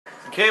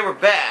Okay, we're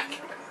back.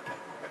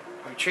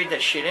 We trade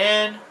that shit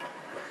in.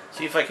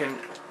 See if I can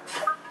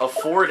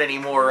afford any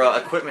more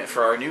equipment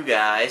for our new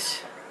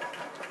guys.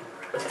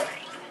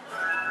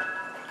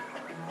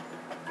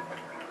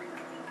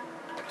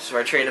 So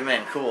I trade them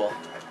in. Cool.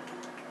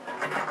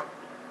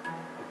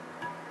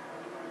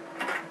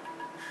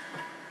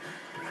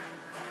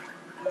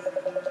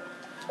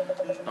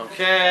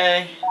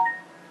 Okay.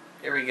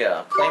 Here we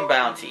go. Claim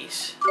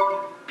bounties.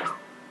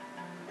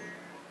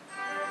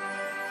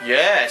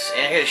 Yes,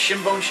 and I get a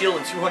shinbone shield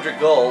and 200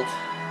 gold.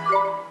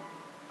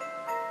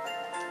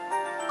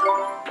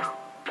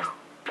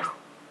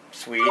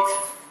 Sweet.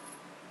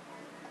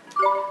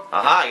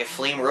 Aha, I get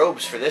flame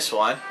robes for this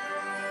one.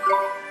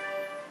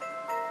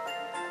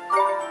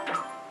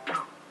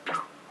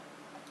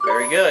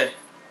 Very good.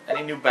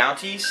 Any new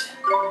bounties?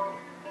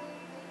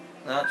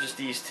 No, just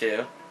these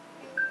two.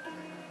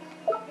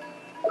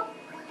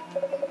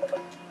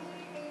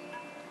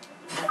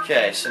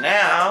 Okay, so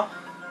now...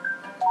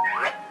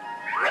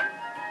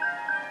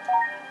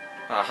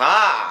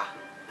 Aha!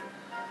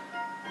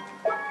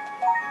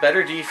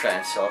 Better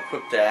defense, so I'll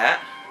equip that.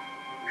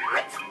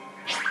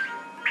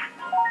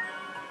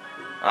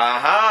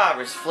 Aha!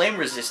 Flame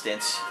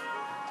resistance.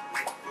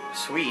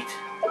 Sweet.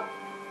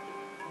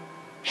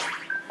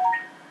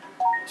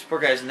 This poor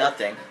guy's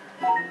nothing.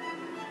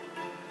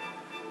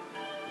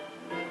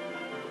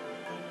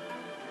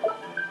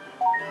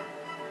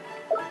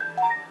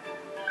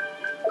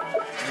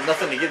 There's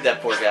nothing to give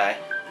that poor guy.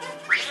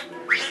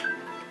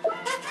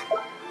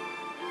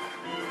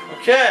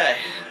 Okay,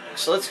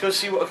 so let's go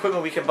see what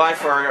equipment we can buy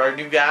for our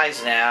new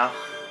guys now.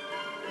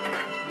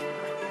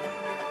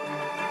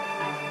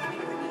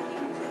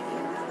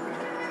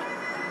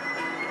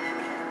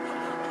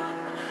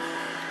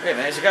 Wait a minute,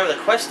 there's a guy with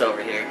a quest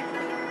over here.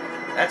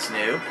 That's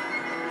new.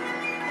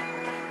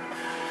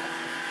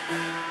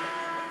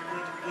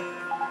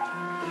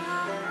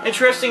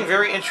 Interesting,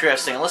 very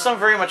interesting. Unless I'm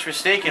very much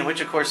mistaken,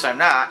 which of course I'm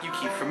not, you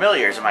keep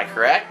familiars, am I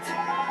correct?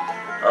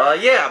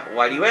 Yeah, but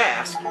why do you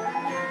ask?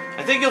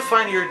 I think you'll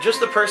find you're just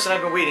the person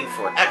I've been waiting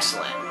for.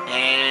 Excellent.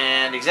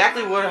 And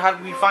exactly how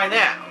did we find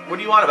that? What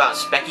do you want about,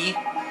 Specky?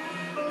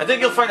 I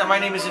think you'll find that my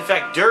name is in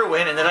fact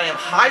Derwin, and that I am a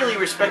highly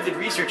respected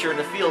researcher in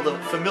the field of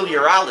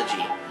familiarology.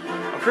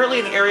 I'm currently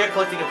in the area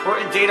collecting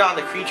important data on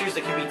the creatures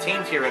that can be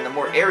tamed here in the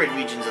more arid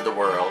regions of the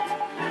world.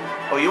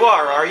 Oh, you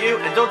are you?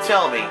 And don't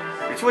tell me.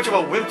 You're too much of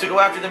a wimp to go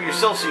after them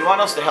yourself, so you want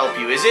us to help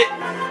you, is it?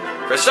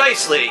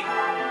 Precisely!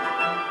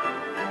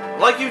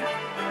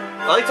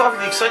 I'd like to offer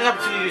the exciting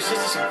opportunity to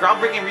assist us in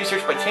groundbreaking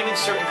research by taming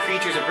certain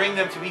creatures and bringing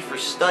them to me for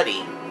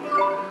study.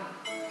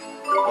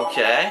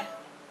 Okay.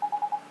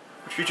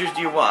 Which creatures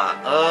do you want?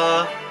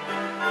 A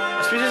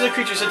species of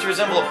creature said to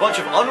resemble a bunch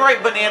of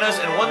unripe bananas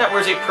and one that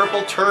wears a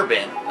purple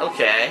turban.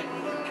 Okay.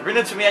 If you bring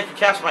them to me, I can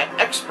cast my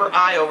expert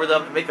eye over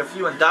them and make a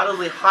few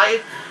undoubtedly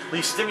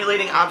highly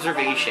stimulating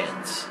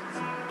observations.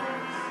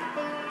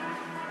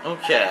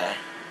 Okay.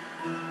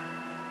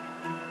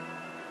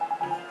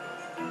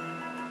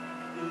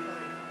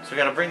 So we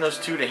gotta bring those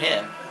two to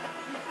him.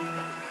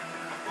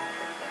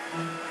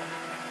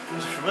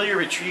 There's a familiar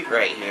retreat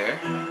right here.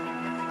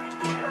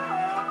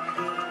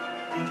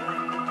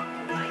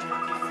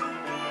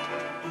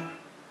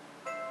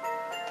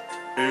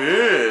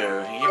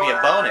 Ooh, he gave me a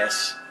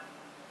bonus.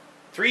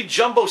 3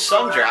 jumbo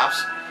sun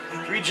drops,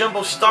 3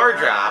 jumbo star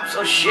drops.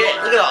 Oh shit,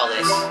 look at all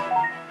this.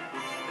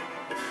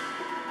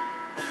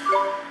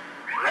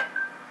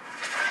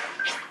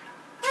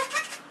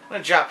 I'm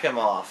gonna drop him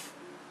off.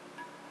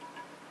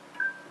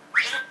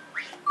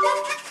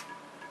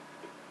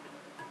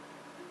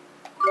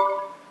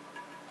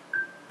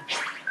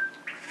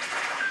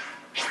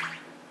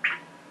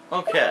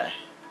 Okay.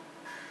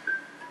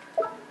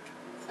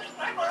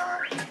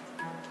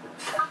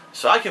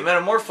 So I can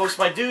metamorphose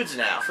my dudes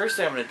now. First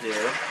thing I'm going to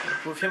do,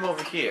 move him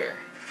over here.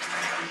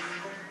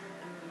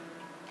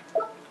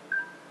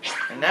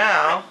 And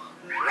now...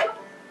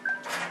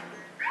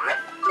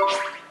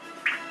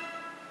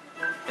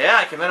 Yeah,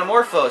 I can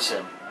metamorphose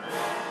him.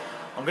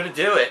 I'm going to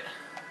do it.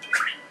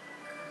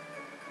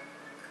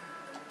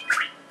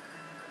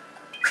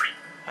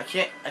 I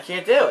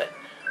can't do it.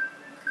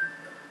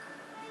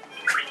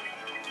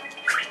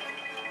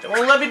 They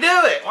won't let me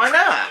do it. Why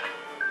not?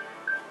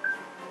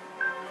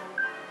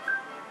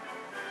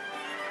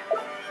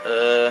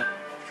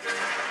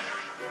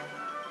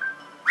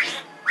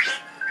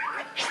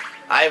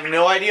 I have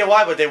no idea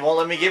why, but they won't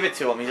let me give it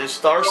to him. He's a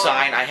star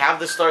sign. I have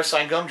the star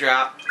sign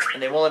gumdrop,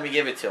 and they won't let me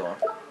give it to him.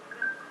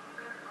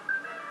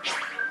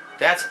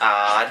 That's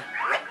odd.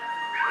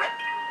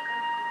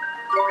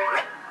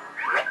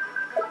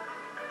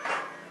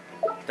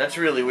 That's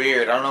really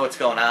weird. I don't know what's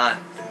going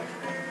on.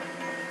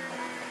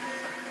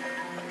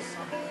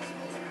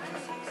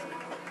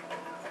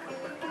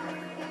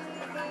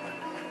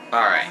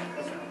 Alright.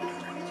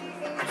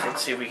 So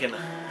let's see if we can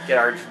get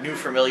our new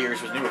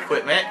familiars with new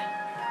equipment.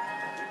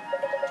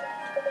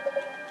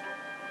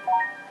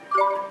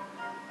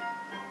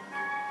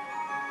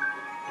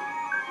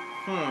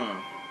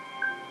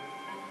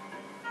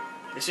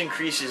 This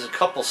increases a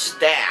couple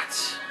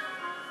stats.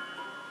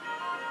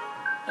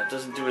 That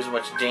doesn't do as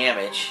much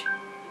damage.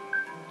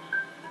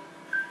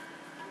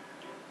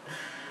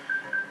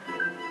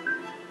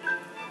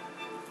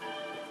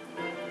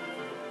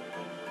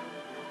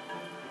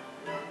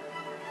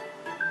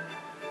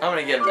 I'm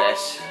gonna give him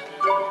this.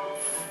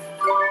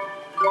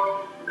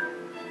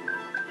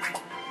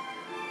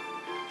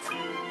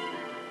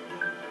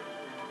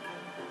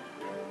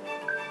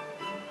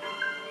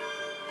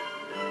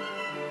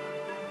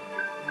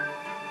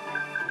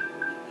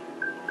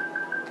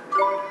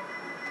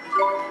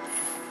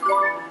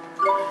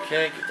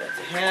 Okay, give that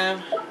to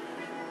him.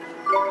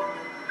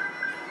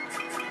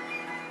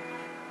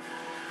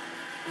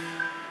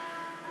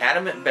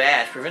 Adamant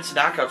Badge prevents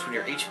knockouts when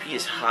your HP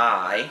is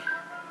high.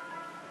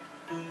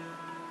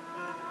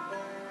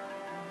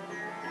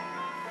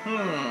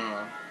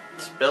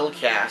 Spell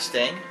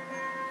casting.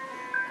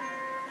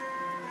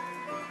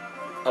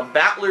 A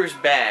Battler's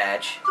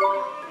Badge.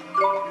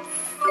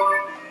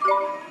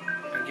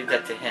 I'll give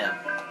that to him.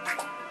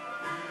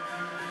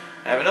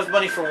 I have enough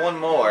money for one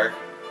more.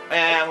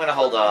 I'm gonna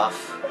hold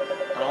off.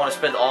 I don't want to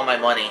spend all my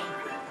money.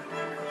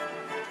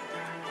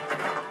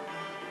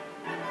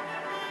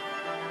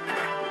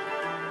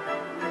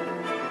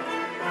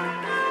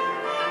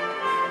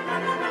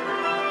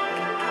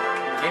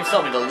 Game's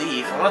telling me to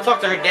leave. I want to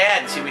talk to her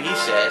dad and see what he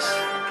says.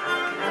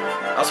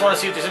 I also want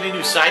to see if there's any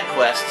new side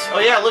quests. Oh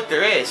yeah, look,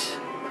 there is.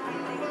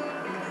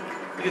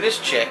 Look at this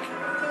chick.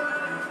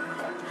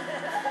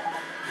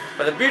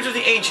 By the beards of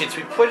the ancients,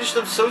 we punished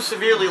them so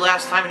severely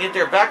last time, and yet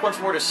they're back once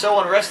more to sow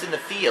unrest in the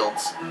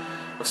fields.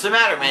 What's the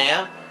matter,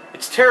 man?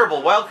 It's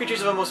terrible. Wild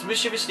creatures of a most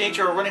mischievous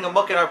nature are running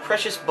amok in our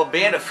precious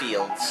babana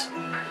fields.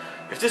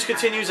 If this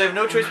continues, I have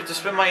no choice but to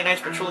spend my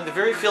nights patrolling the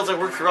very fields I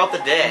work throughout the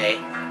day.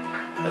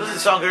 That doesn't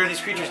sound good. Are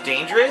these creatures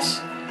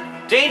dangerous?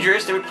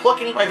 Dangerous? They would pluck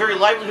and eat my very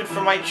livelihood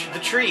from the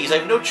trees. I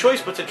have no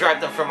choice but to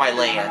drive them from my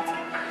land.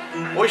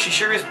 Boy, she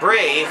sure is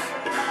brave.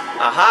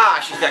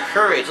 Aha, she's got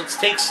courage. Let's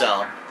take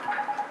some.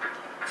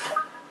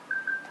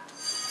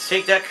 Let's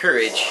take that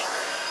courage.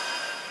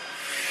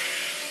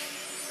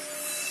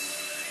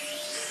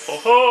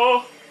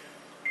 Oh-ho!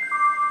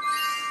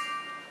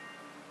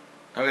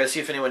 I'm gonna see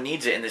if anyone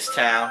needs it in this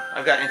town.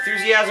 I've got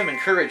enthusiasm and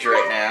courage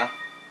right now.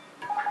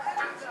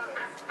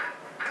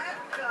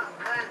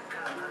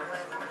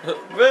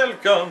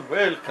 Welcome,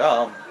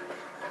 welcome.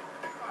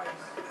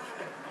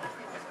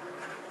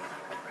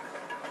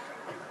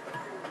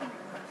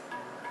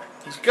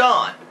 He's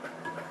gone.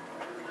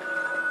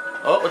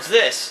 Oh, what's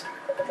this?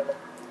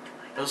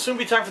 It'll soon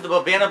be time for the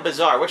Babana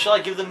Bazaar. What shall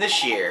I give them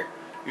this year?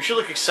 You should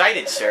look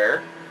excited,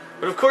 sir.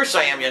 But of course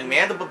I am, young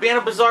man. The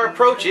Babana Bazaar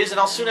approaches, and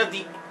I'll soon have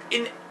the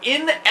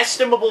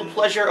inestimable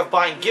pleasure of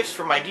buying gifts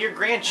for my dear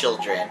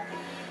grandchildren.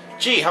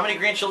 Gee, how many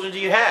grandchildren do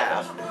you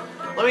have?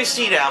 Let me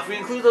see now. If we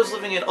include those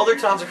living in other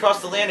towns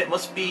across the land, it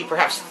must be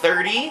perhaps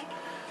 30?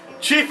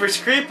 Jeepers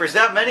creepers,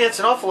 that many? That's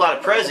an awful lot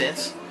of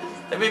presents.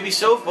 That may be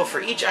so, but for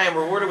each I am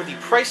rewarded with the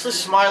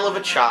priceless smile of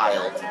a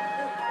child.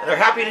 And their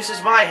happiness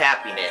is my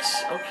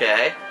happiness.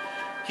 Okay.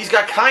 He's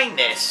got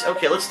kindness.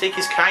 Okay, let's take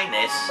his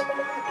kindness.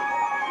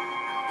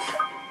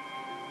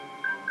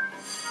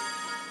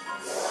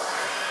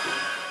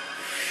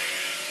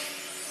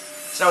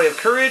 So now we have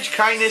courage,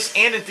 kindness,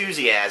 and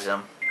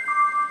enthusiasm.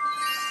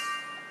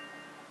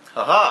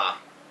 Haha.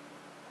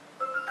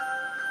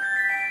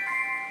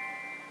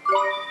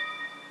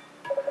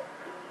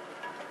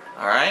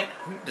 Alright.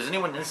 Does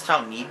anyone in this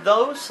town need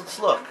those? Let's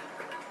look.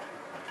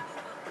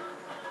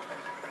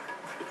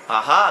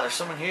 Aha, there's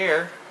someone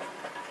here.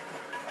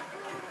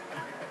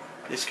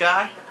 This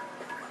guy?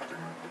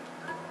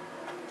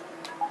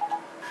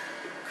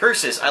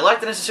 Curses, I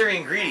lack the necessary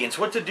ingredients.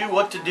 What to do,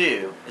 what to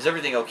do. Is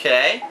everything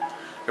okay?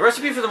 The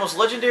recipe for the most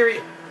legendary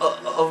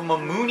of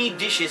Mamuni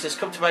dishes has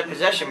come to my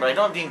possession, but I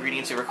don't have the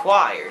ingredients it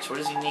requires. What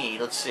does he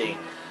need? Let's see.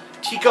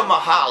 Tikka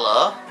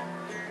Mahala.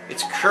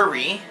 It's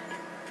curry.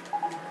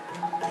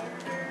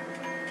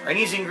 I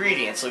need the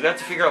ingredients, so we have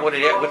to figure out what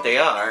they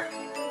are.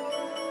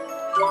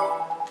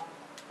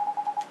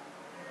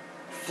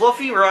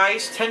 Fluffy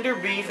rice, tender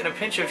beef, and a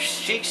pinch of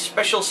Sheikh's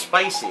special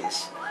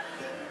spices.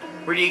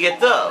 Where do you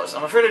get those?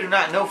 I'm afraid I do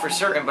not know for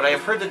certain, but I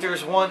have heard that there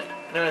is one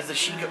known as the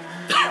Sheikh.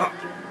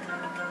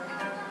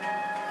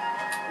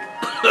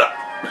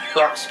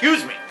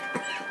 Excuse me.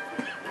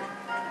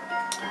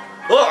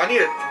 Oh, I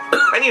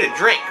need a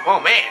drink. Oh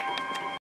man.